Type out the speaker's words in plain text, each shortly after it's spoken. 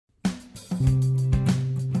I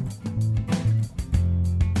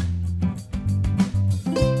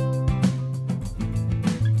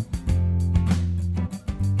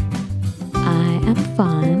am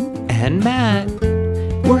Fawn. And Matt.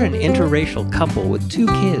 We're an interracial couple with 2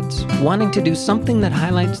 kids, wanting to do something that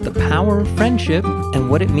highlights the power of friendship and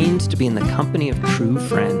what it means to be in the company of true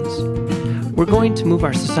friends. We're going to move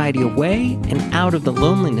our society away and out of the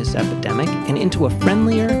loneliness epidemic and into a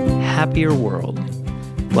friendlier, happier world.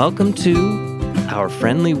 Welcome to Our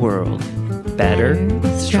Friendly World. Better,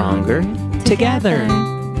 stronger, together.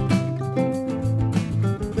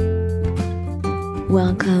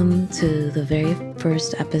 Welcome to the very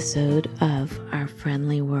first episode of Our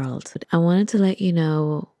Friendly World. I wanted to let you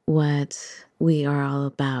know what we are all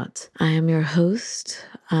about. I am your host.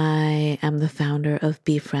 I am the founder of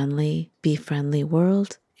Be Friendly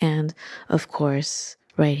World, and of course,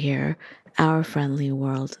 right here, Our Friendly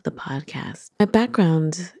World, the podcast. My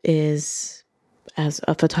background is as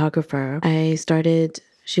a photographer. I started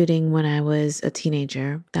shooting when I was a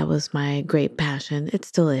teenager. That was my great passion. It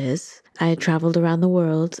still is. I traveled around the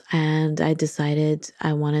world and I decided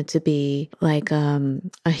I wanted to be like a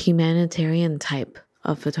humanitarian type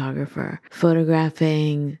of photographer,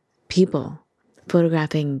 photographing people,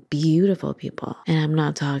 photographing beautiful people. And I'm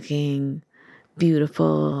not talking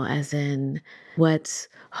beautiful as in what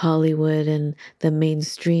Hollywood and the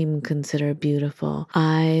mainstream consider beautiful.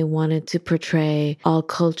 I wanted to portray all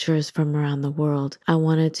cultures from around the world. I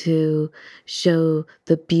wanted to show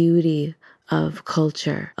the beauty of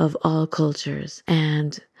culture, of all cultures,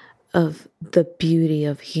 and of the beauty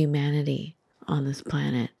of humanity on this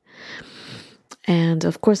planet. And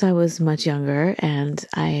of course, I was much younger and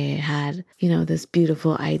I had, this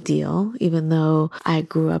beautiful ideal. Even though I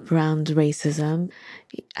grew up around racism,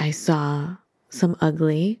 I saw some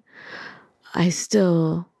ugly. I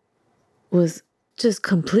still was just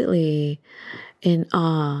completely in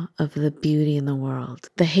awe of the beauty in the world.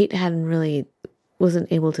 The hate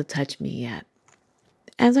wasn't able to touch me yet.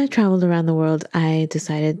 As I traveled around the world, I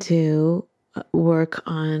decided to work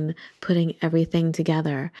on putting everything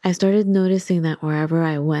together. I started noticing that wherever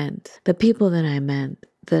I went, the people that I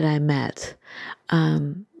met,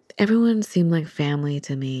 everyone seemed like family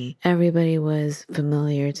to me. Everybody was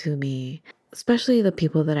familiar to me, especially the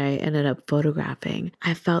people that I ended up photographing.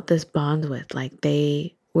 I felt this bond with, like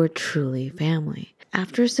they were truly family.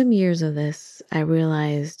 After some years of this, I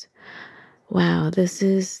realized, wow, this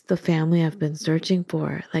is the family I've been searching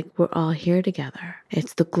for. Like we're all here together.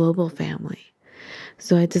 It's the global family.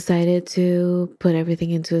 So I decided to put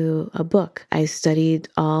everything into a book. I studied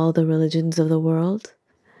all the religions of the world.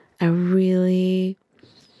 I really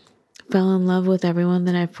fell in love with everyone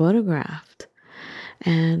that I photographed.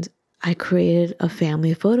 And I created a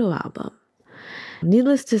family photo album.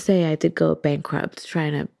 Needless to say, I did go bankrupt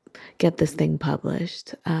trying to get this thing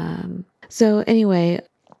published. So anyway,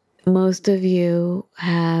 most of you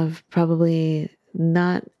have probably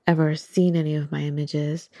not ever seen any of my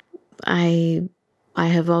images. I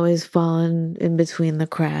have always fallen in between the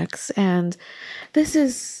cracks, and this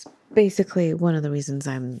is basically one of the reasons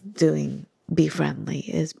I'm doing Be Friendly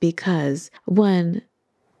is because, one,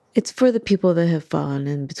 it's for the people that have fallen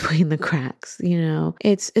in between the cracks,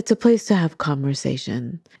 It's a place to have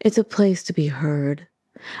conversation. It's a place to be heard.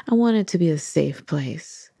 I want it to be a safe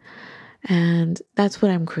place. And that's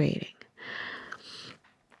what I'm creating.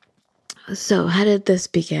 So how did this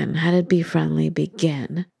begin? How did Be Friendly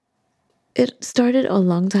begin? It started a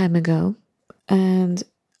long time ago, and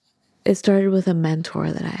it started with a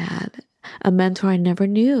mentor that I had. A mentor I never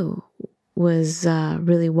knew was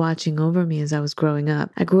really watching over me as I was growing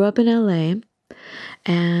up. I grew up in LA,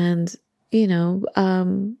 and,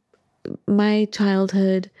 my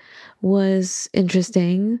childhood was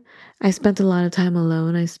interesting. I spent a lot of time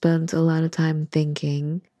alone. I spent a lot of time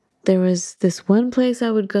thinking. There was this one place I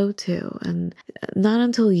would go to, and not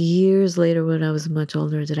until years later when I was much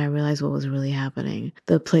older did I realize what was really happening.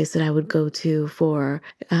 The place that I would go to for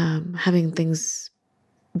having things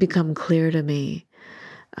become clear to me.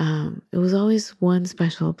 It was always one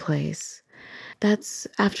special place. That's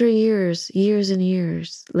after years and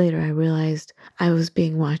years later, I realized I was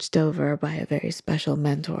being watched over by a very special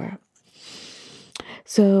mentor.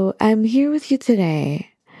 So I'm here with you today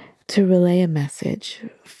to relay a message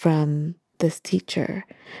from this teacher,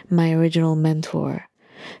 my original mentor,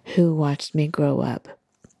 who watched me grow up.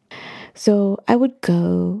 So I would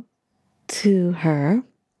go to her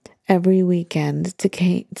every weekend to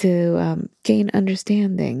gain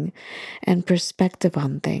understanding and perspective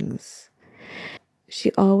on things.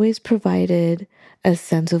 She always provided a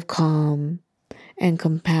sense of calm and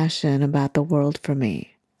compassion about the world for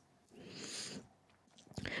me.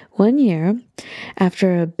 1 year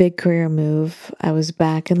after a big career move, I was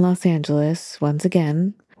back in Los Angeles once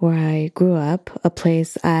again, where I grew up, a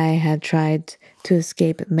place I had tried to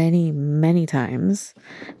escape many, many times,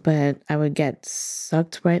 but I would get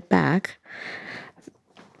sucked right back,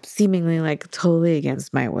 seemingly like totally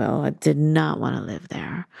against my will. I did not want to live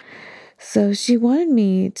there. So she wanted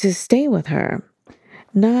me to stay with her,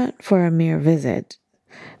 not for a mere visit,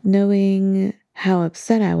 knowing how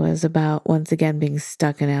upset I was about once again being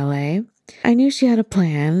stuck in LA. I knew she had a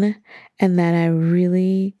plan and that I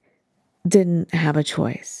really didn't have a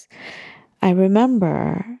choice. I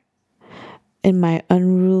remember in my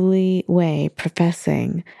unruly way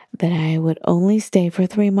professing that I would only stay for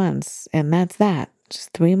 3 months, and that's that.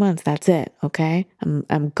 Just 3 months, that's it, okay?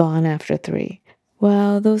 I'm gone after 3.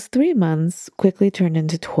 Well, those 3 months quickly turned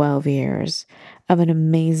into 12 years of an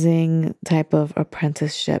amazing type of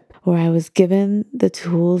apprenticeship where I was given the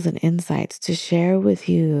tools and insights to share with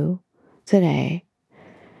you today,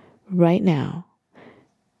 right now,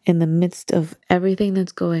 in the midst of everything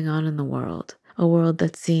that's going on in the world, a world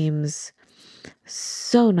that seems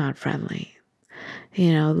so not friendly.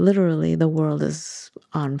 Literally the world is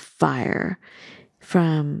on fire,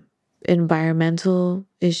 from environmental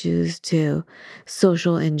issues to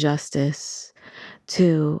social injustice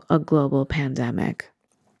to a global pandemic.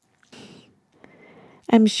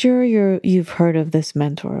 I'm sure you've heard of this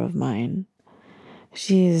mentor of mine.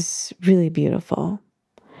 She's really beautiful.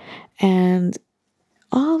 And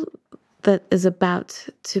all that is about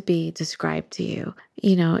to be described to you,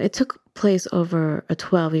 it took place over a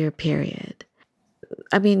 12-year period.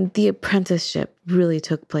 I mean, the apprenticeship really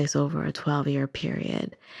took place over a 12-year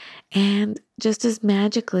period. And just as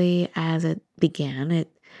magically as it began, it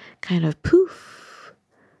kind of poof,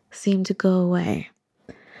 seemed to go away.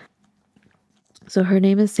 So her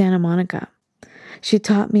name is Santa Monica. She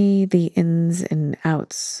taught me the ins and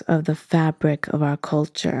outs of the fabric of our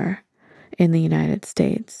culture in the United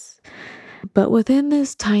States. But within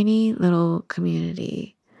this tiny little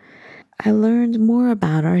community, I learned more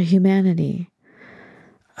about our humanity,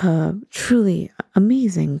 a truly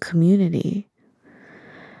amazing community.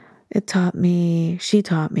 She taught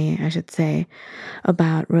me, I should say,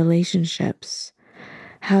 about relationships,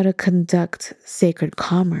 how to conduct sacred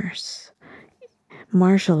commerce,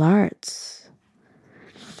 martial arts,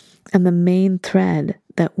 and the main thread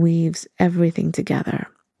that weaves everything together,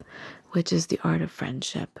 which is the art of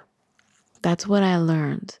friendship. That's what I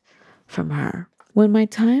learned from her. When my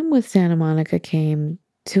time with Santa Monica came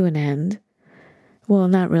to an end, well,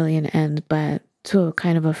 not really an end, but to a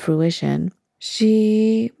kind of a fruition,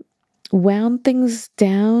 she wound things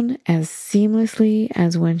down as seamlessly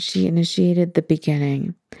as when she initiated the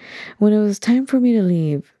beginning. When it was time for me to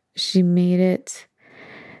leave, she made it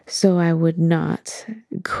so I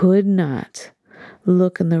could not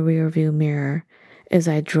look in the rearview mirror as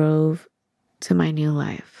I drove to my new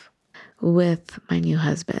life with my new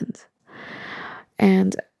husband.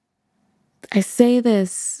 And I say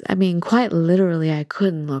this, quite literally, I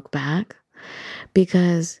couldn't look back,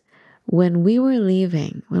 because when we were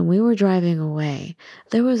leaving, when we were driving away,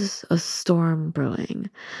 there was a storm brewing,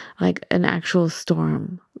 like an actual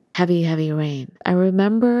storm, heavy, heavy rain. I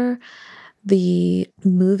remember the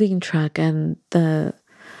moving truck and the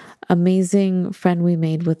amazing friend we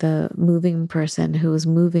made with a moving person who was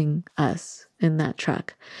moving us in that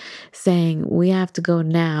truck saying, we have to go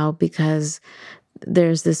now because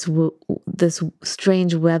there's this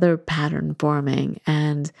strange weather pattern forming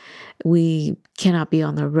and we cannot be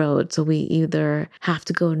on the road. So we either have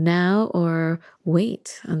to go now or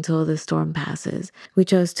wait until the storm passes. We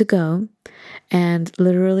chose to go, and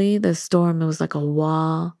literally the storm, it was like a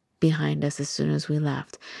wall behind us as soon as we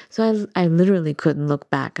left. So I literally couldn't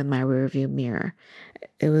look back in my rearview mirror.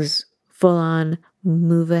 It was full on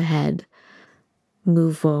move ahead,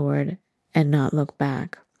 move forward, and not look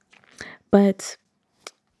back. But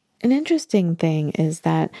an interesting thing is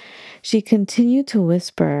that she continued to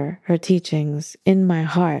whisper her teachings in my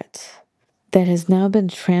heart that has now been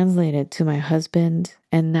translated to my husband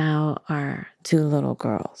and now our 2 little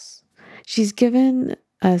girls. She's given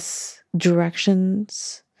us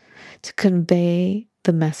directions to convey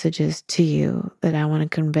the messages to you that I want to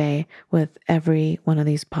convey with every one of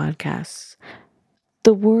these podcasts.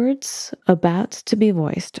 The words about to be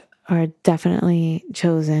voiced are definitely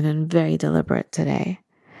chosen and very deliberate today.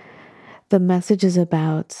 The message is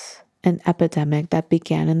about an epidemic that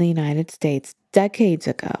began in the United States decades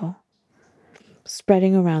ago,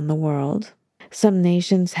 spreading around the world. Some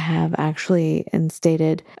nations have actually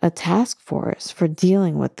instated a task force for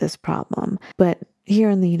dealing with this problem, but here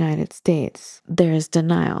in the United States, there is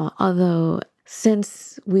denial, although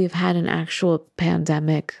since we've had an actual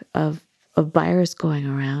pandemic of a virus going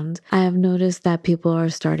around, I have noticed that people are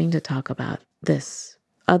starting to talk about this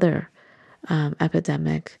other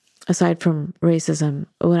epidemic. Aside from racism,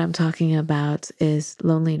 what I'm talking about is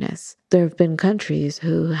loneliness. There have been countries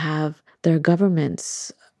who have their governments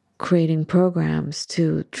creating programs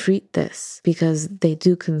to treat this because they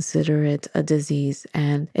do consider it a disease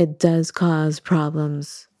and it does cause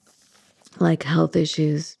problems like health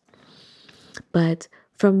issues. But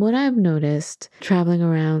from what I've noticed traveling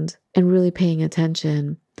around and really paying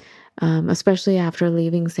attention, especially after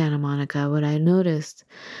leaving Santa Monica, what I noticed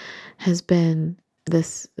has been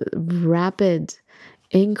this rapid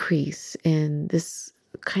increase in this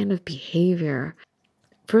kind of behavior.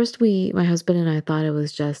 First, my husband and I thought it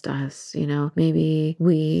was just us, maybe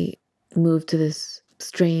we moved to this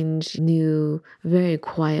strange, new, very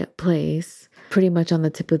quiet place, pretty much on the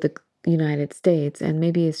tip of the United States. And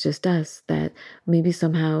maybe it's just us that maybe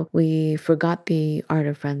somehow we forgot the art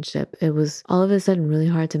of friendship. It was all of a sudden really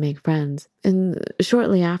hard to make friends. And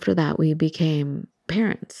shortly after that, we became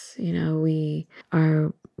parents.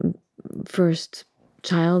 Our first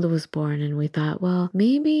child was born and we thought, well,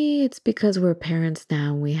 maybe it's because we're parents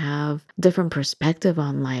now and we have different perspective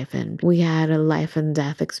on life, and we had a life and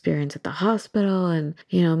death experience at the hospital, and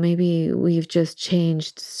maybe we've just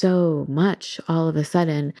changed so much all of a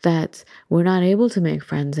sudden that we're not able to make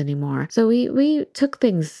friends anymore. So we took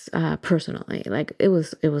things personally, like it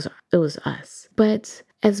was us. But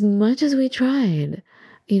as much as we tried,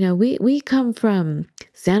 we come from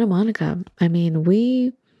Santa Monica.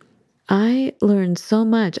 I learned so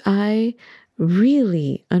much. I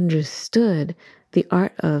really understood the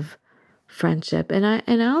art of friendship. And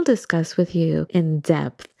I'll discuss with you in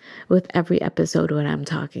depth with every episode what I'm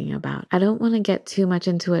talking about. I don't want to get too much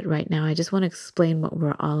into it right now. I just want to explain what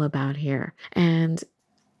we're all about here. And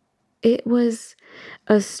it was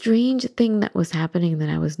a strange thing that was happening that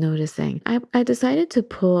I was noticing. I decided to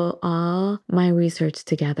pull all my research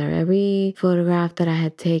together, every photograph that I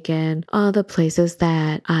had taken, all the places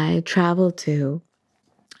that I traveled to.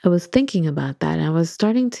 I was thinking about that and I was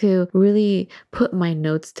starting to really put my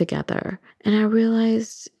notes together. And I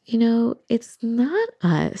realized, it's not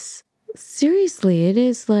us. Seriously, it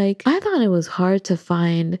is like, I thought it was hard to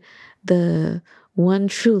find the one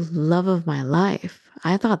true love of my life.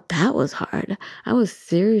 I thought that was hard. I was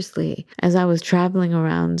seriously, as I was traveling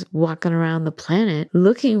around, walking around the planet,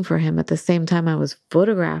 looking for him at the same time I was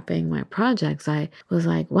photographing my projects. I was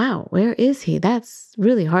like, wow, where is he? That's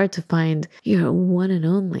really hard to find your one and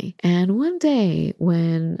only. And one day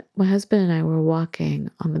when my husband and I were walking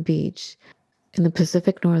on the beach in the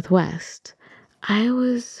Pacific Northwest, I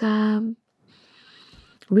was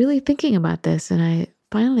really thinking about this, and I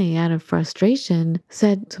finally, out of frustration,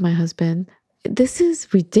 said to my husband, this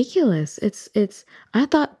is ridiculous. I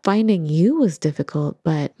thought finding you was difficult,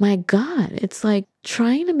 but my God, it's like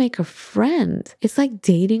trying to make a friend. It's like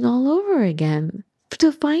dating all over again.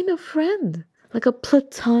 To find a friend, like a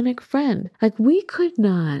platonic friend. Like we could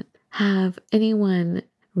not have anyone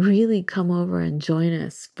really come over and join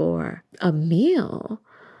us for a meal.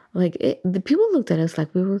 The people looked at us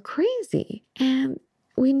like we were crazy. And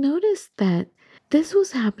we noticed that this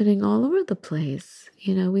was happening all over the place.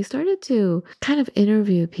 We started to kind of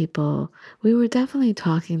interview people. We were definitely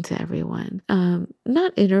talking to everyone.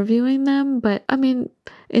 Not interviewing them, but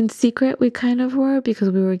in secret we kind of were, because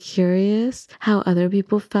we were curious how other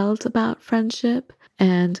people felt about friendship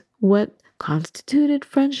and what constituted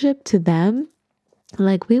friendship to them.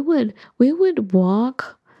 Like we would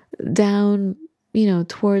walk down,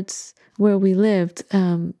 towards where we lived.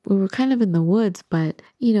 We were kind of in the woods, but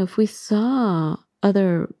if we saw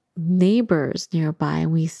other neighbors nearby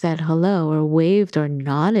and we said hello or waved or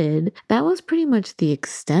nodded, that was pretty much the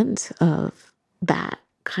extent of that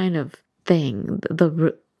kind of thing.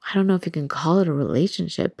 I don't know if you can call it a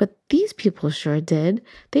relationship, but these people sure did.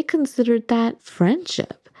 They considered that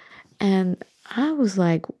friendship. And I was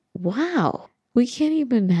like, wow, we can't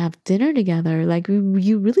even have dinner together. Like,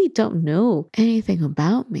 you really don't know anything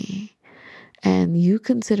about me, and you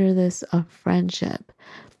consider this a friendship.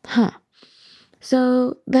 Huh.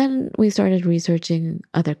 So then we started researching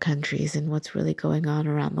other countries and what's really going on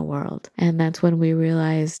around the world. And that's when we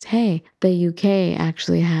realized, hey, the UK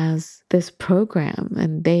actually has this program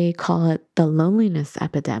and they call it the loneliness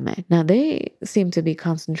epidemic. Now, they seem to be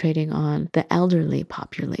concentrating on the elderly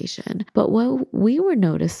population. But what we were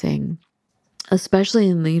noticing, especially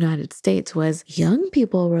in the United States, was young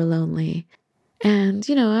people were lonely. And,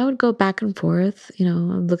 I would go back and forth, I'd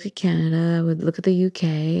look at Canada, I would look at the UK,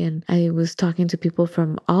 and I was talking to people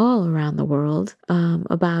from all around the world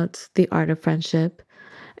about the art of friendship.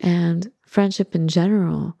 And friendship in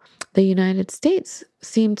general, the United States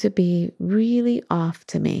seemed to be really off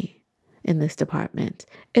to me in this department.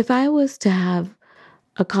 If I was to have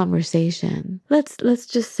a conversation, let's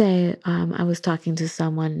just say I was talking to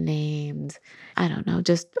someone named, I don't know,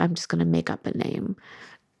 I'm just gonna make up a name,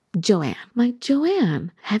 Joanne. Like,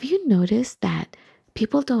 Joanne, have you noticed that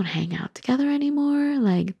people don't hang out together anymore?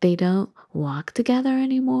 Like, they don't walk together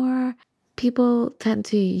anymore. People tend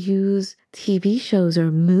to use TV shows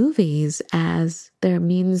or movies as their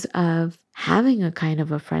means of having a kind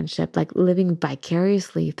of a friendship, like living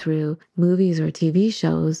vicariously through movies or TV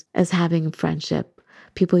shows as having friendship.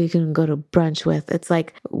 People you can go to brunch with. It's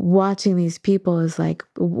like watching these people is like,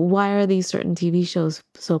 why are these certain TV shows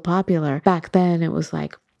so popular? Back then, it was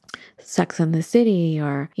like Sex and the City,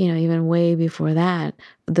 or, even way before that,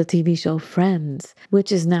 the TV show Friends,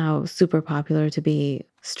 which is now super popular to be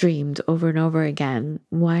streamed over and over again.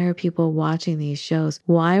 Why are people watching these shows?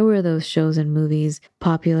 Why were those shows and movies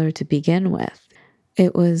popular to begin with?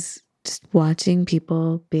 It was just watching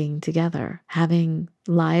people being together, having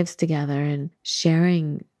lives together and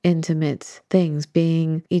sharing intimate things,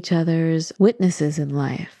 being each other's witnesses in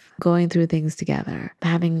life, going through things together,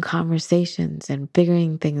 having conversations and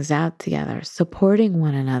figuring things out together, supporting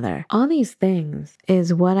one another. All these things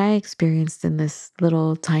is what I experienced in this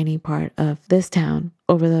little tiny part of this town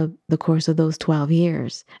over the course of those 12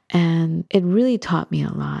 years. And it really taught me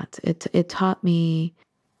a lot. It taught me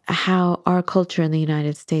how our culture in the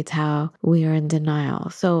United States, how we are in denial.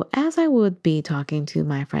 So as I would be talking to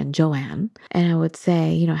my friend Joanne, and I would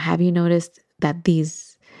say, have you noticed that these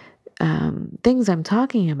things I'm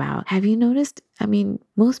talking about, have you noticed? I mean,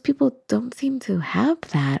 most people don't seem to have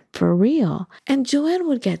that for real. And Joanne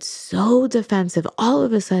would get so defensive all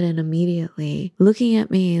of a sudden, immediately, looking at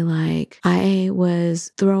me like I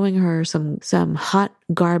was throwing her some hot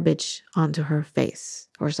garbage onto her face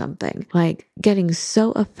or something, like getting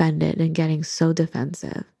so offended and getting so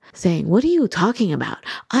defensive, saying, "What are you talking about?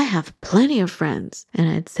 I have plenty of friends." And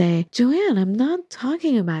I'd say, "Joanne, I'm not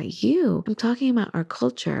talking about you. I'm talking about our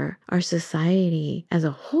culture, our society as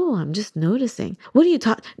a whole. I'm just noticing. What are you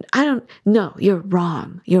talking? No, you're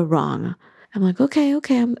wrong. You're wrong." I'm like, okay.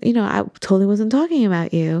 I totally wasn't talking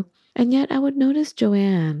about you. And yet I would notice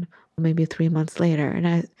Joanne maybe 3 months later. And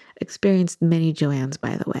I experienced many Joannes,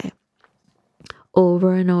 by the way,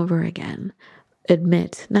 over and over again,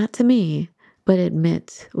 admit, not to me, but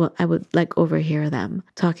admit, well, I would like overhear them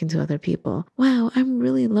talking to other people. "Wow, I'm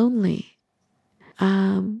really lonely.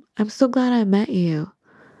 I'm so glad I met you.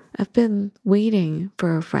 I've been waiting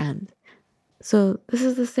for a friend." So this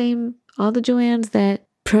is the same, all the Joannes that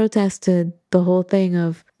protested the whole thing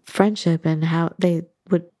of friendship and how they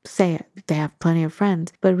would say they have plenty of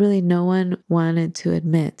friends, but really no one wanted to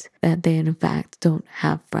admit that they in fact don't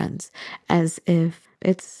have friends, as if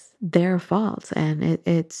it's their fault and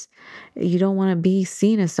it's you don't want to be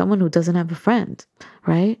seen as someone who doesn't have a friend,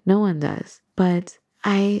 right? No one does. But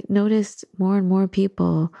I noticed more and more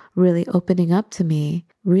people really opening up to me,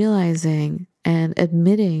 realizing and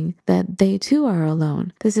admitting that they too are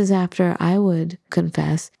alone. This is after I would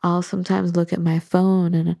confess. I'll sometimes look at my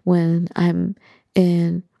phone, and when I'm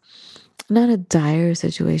in not a dire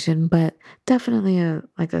situation, but definitely a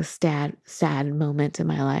sad moment in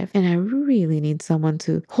my life, and I really need someone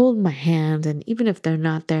to hold my hand, and even if they're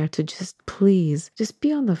not there, to just please just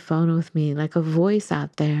be on the phone with me, like a voice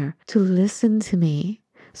out there to listen to me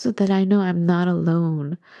so that I know I'm not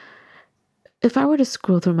alone. If I were to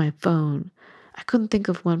scroll through my phone, I couldn't think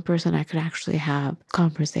of one person I could actually have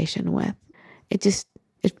conversation with. It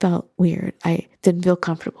felt weird. I didn't feel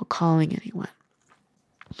comfortable calling anyone.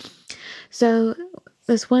 So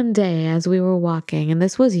this one day as we were walking, and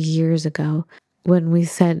this was years ago, when we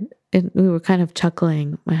said, and we were kind of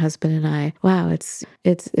chuckling, my husband and I, wow, it's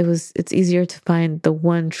easier to find the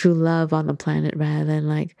one true love on the planet rather than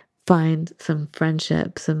like find some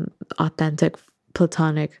friendship, some authentic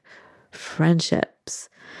platonic friendships.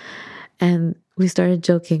 And we started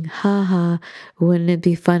joking, haha, wouldn't it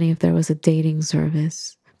be funny if there was a dating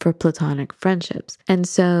service for platonic friendships? And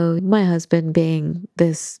so my husband, being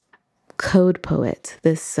this code poet,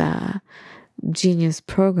 this genius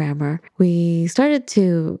programmer, we started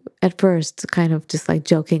to, at first, kind of just like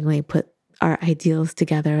jokingly put our ideals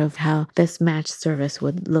together of how this match service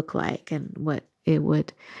would look like and what it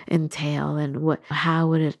would entail and how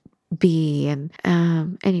would it be. And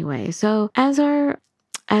anyway, so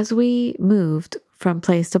as we moved from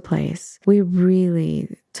place to place, we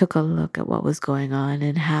really took a look at what was going on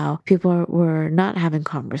and how people were not having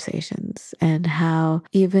conversations, and how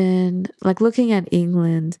even like looking at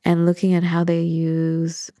England and looking at how they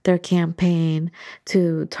use their campaign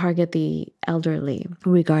to target the elderly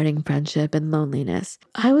regarding friendship and loneliness.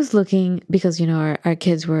 I was looking because, our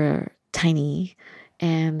kids were tiny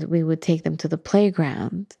and we would take them to the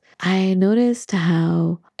playground. I noticed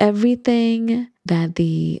how everything that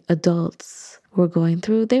the adults were going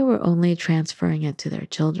through, they were only transferring it to their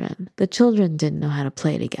children. The children didn't know how to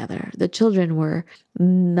play together. The children were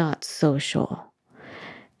not social.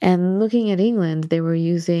 And looking at England, they were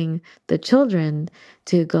using the children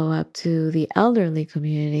to go up to the elderly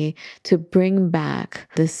community to bring back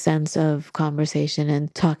this sense of conversation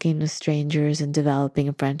and talking to strangers and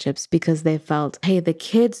developing friendships, because they felt, hey, the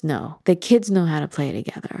kids know how to play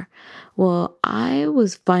together. Well, I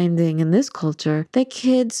was finding in this culture that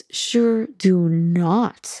kids sure do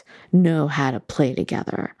not know how to play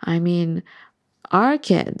together. I mean, our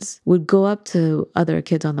kids would go up to other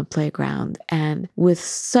kids on the playground and with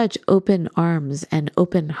such open arms and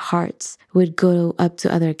open hearts would go up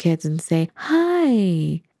to other kids and say,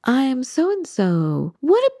 "Hi, I'm so-and-so.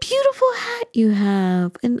 What a beautiful hat you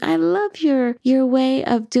have. And I love your way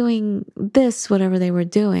of doing this," whatever they were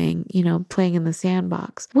doing, playing in the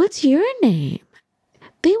sandbox. "What's your name?"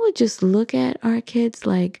 They would just look at our kids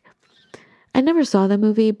like, I never saw the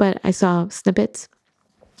movie, but I saw snippets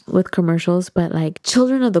with commercials, but like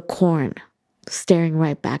Children of the Corn staring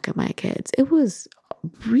right back at my kids. It was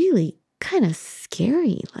really kind of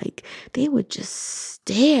scary. Like they would just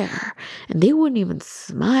stare and they wouldn't even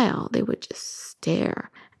smile. They would just stare.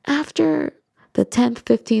 After the 10th,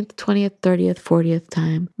 15th, 20th, 30th, 40th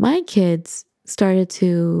time, my kids started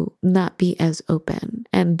to not be as open.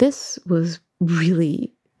 And this was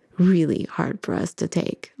really, really hard for us to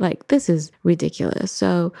take. Like, this is ridiculous.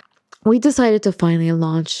 So we decided to finally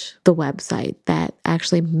launch the website that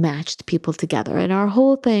actually matched people together. And our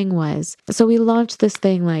whole thing was, so we launched this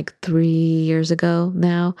thing like 3 years ago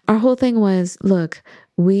now. Our whole thing was, look,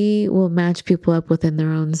 we will match people up within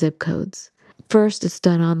their own zip codes. First, it's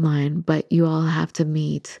done online, but you all have to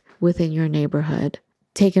meet within your neighborhood.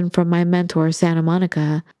 Taken from my mentor, Santa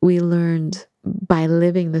Monica, we learned by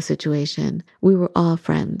living the situation, we were all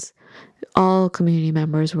friends. All community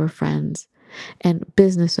members were friends. And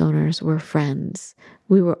business owners were friends.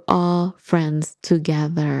 We were all friends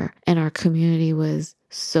together. And our community was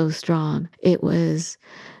so strong. It was,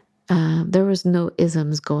 there was no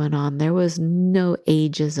isms going on. There was no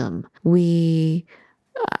ageism. We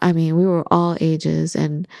were all ages.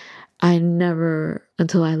 And I never,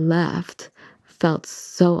 until I left, felt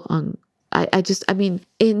so,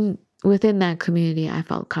 within that community, I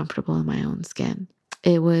felt comfortable in my own skin.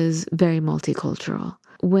 It was very multicultural.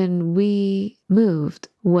 When we moved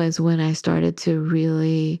was when I started to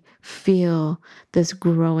really feel this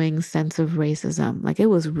growing sense of racism. Like, it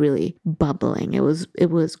was really bubbling. It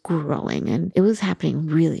was growing, and it was happening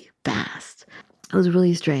really fast. It was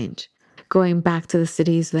really strange. Going back to the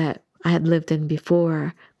cities that I had lived in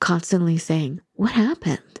before, constantly saying, "What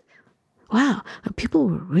happened? Wow, people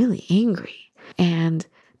were really angry." And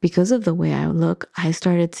because of the way I look, I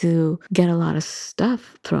started to get a lot of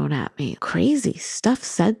stuff thrown at me. Crazy stuff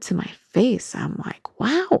said to my face. I'm like,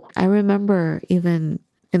 wow. I remember even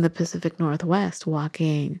in the Pacific Northwest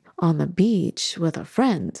walking on the beach with a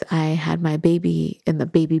friend. I had my baby in the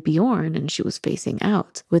baby Bjorn, and she was facing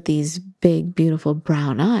out with these big, beautiful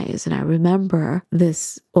brown eyes. And I remember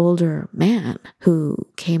this older man who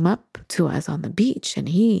came up to us on the beach, and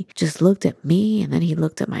he just looked at me, and then he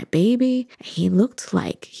looked at my baby. He looked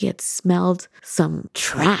like he had smelled some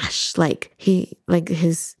trash,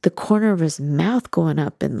 the corner of his mouth going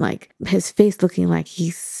up, and like his face looking like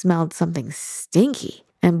he smelled something stinky.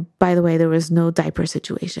 And by the way, there was no diaper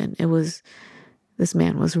situation. This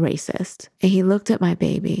man was racist. And he looked at my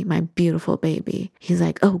baby, my beautiful baby. He's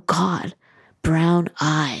like, "Oh God, brown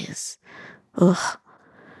eyes. Ugh."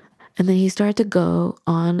 And then he started to go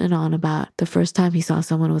on and on about the first time he saw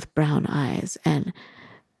someone with brown eyes and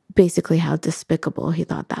basically how despicable he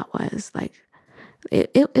thought that was. Like,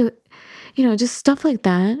 just stuff like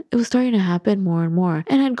that. It was starting to happen more and more.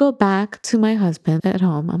 And I'd go back to my husband at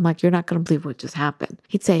home. I'm like, "You're not going to believe what just happened."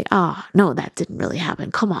 He'd say, "Oh, no, that didn't really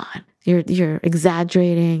happen. Come on. You're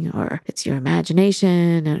exaggerating, or it's your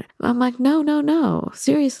imagination." And I'm like, no,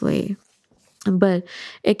 seriously. But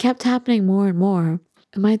it kept happening more and more.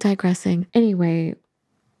 Am I digressing? Anyway,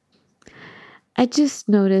 I just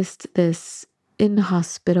noticed this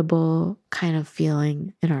inhospitable kind of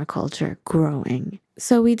feeling in our culture growing.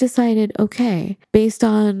 So we decided, okay, based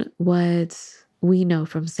on what we know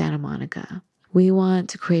from Santa Monica, We want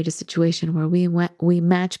to create a situation where we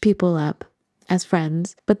match people up as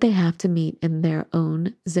friends, but they have to meet in their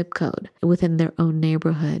own zip code, within their own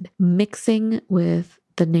neighborhood, mixing with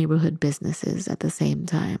the neighborhood businesses at the same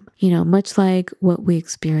time. Much like what we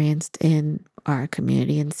experienced in our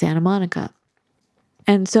community in Santa Monica.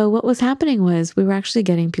 And so what was happening was we were actually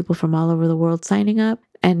getting people from all over the world signing up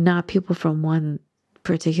and not people from one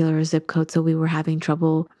particular zip code. So we were having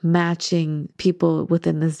trouble matching people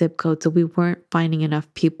within the zip code. So we weren't finding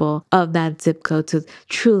enough people of that zip code to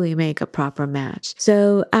truly make a proper match.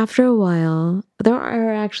 So after a while, there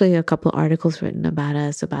are actually a couple articles written about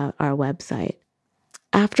us, about our website.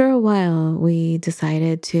 After a while, we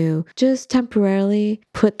decided to just temporarily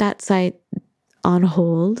put that site on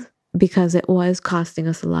hold because it was costing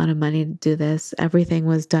us a lot of money to do this. Everything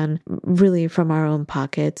was done really from our own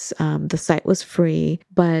pockets. The site was free,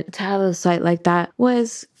 but to have a site like that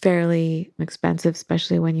was fairly expensive,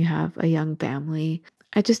 especially when you have a young family.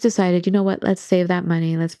 I just decided, you know what, let's save that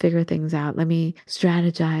money. Let's figure things out. Let me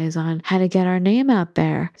strategize on how to get our name out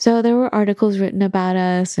there. So there were articles written about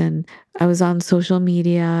us, and I was on social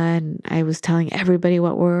media and I was telling everybody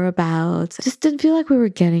what we're about. I just didn't feel like we were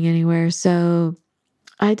getting anywhere. So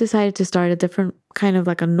I decided to start a different kind of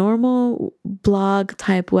like a normal blog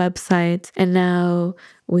type website. And now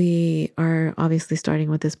we are obviously starting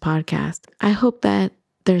with this podcast. I hope that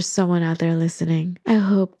there's someone out there listening. I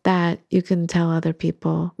hope that you can tell other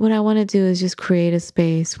people. What I want to do is just create a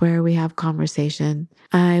space where we have conversation.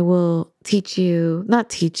 I will not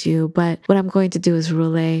teach you, but what I'm going to do is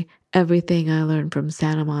relay everything I learned from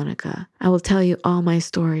Santa Monica. I will tell you all my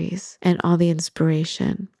stories and all the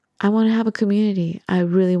inspiration. I want to have a community. I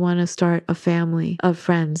really want to start a family of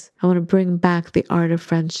friends. I want to bring back the art of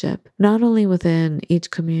friendship, not only within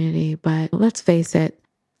each community, but let's face it,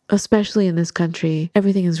 especially in this country,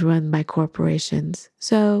 everything is run by corporations.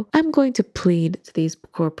 So I'm going to plead to these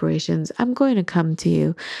corporations. I'm going to come to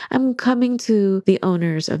you. I'm coming to the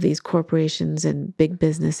owners of these corporations and big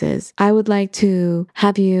businesses. I would like to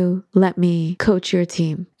have you let me coach your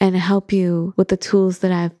team and help you with the tools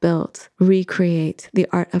that I've built, recreate the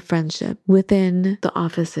art of friendship within the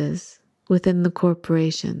offices, within the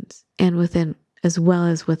corporations, and as well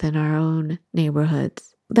as within our own neighborhoods.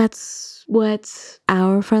 That's what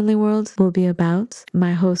our friendly world will be about.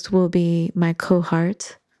 My host will be my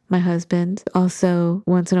cohort, my husband. Also,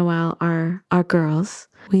 once in a while, our girls.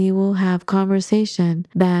 We will have conversation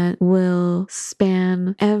that will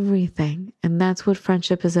span everything. And that's what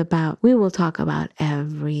friendship is about. We will talk about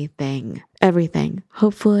everything. Everything.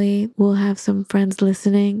 Hopefully, we'll have some friends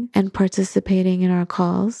listening and participating in our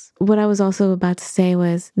calls. What I was also about to say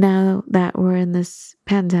was, now that we're in this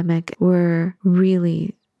pandemic, we're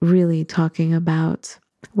really talking about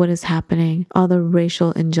what is happening, all the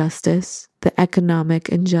racial injustice, the economic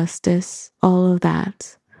injustice, all of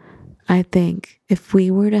that. I think if we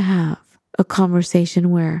were to have a conversation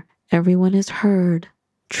where everyone is heard,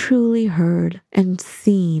 truly heard, and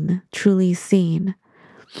seen, truly seen.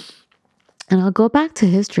 And I'll go back to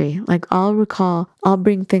history. I'll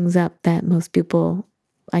bring things up that most people,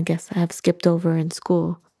 I guess, have skipped over in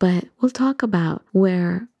school. But we'll talk about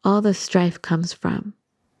where all the strife comes from.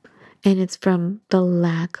 And it's from the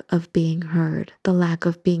lack of being heard, the lack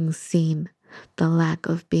of being seen, the lack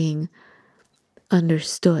of being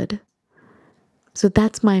understood. So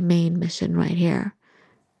that's my main mission right here,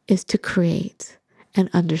 is to create an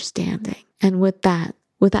understanding. And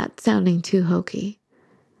without sounding too hokey,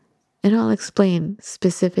 and I'll explain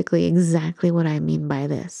specifically exactly what I mean by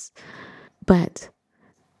this, but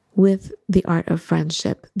with the art of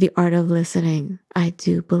friendship, the art of listening, I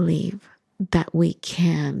do believe that we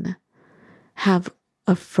can have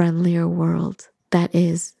a friendlier world that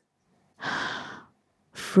is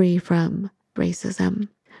free from racism,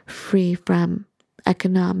 free from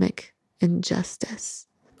economic injustice,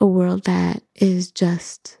 a world that is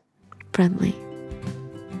just friendly.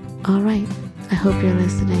 All right, I hope you're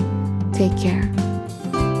listening. Take care.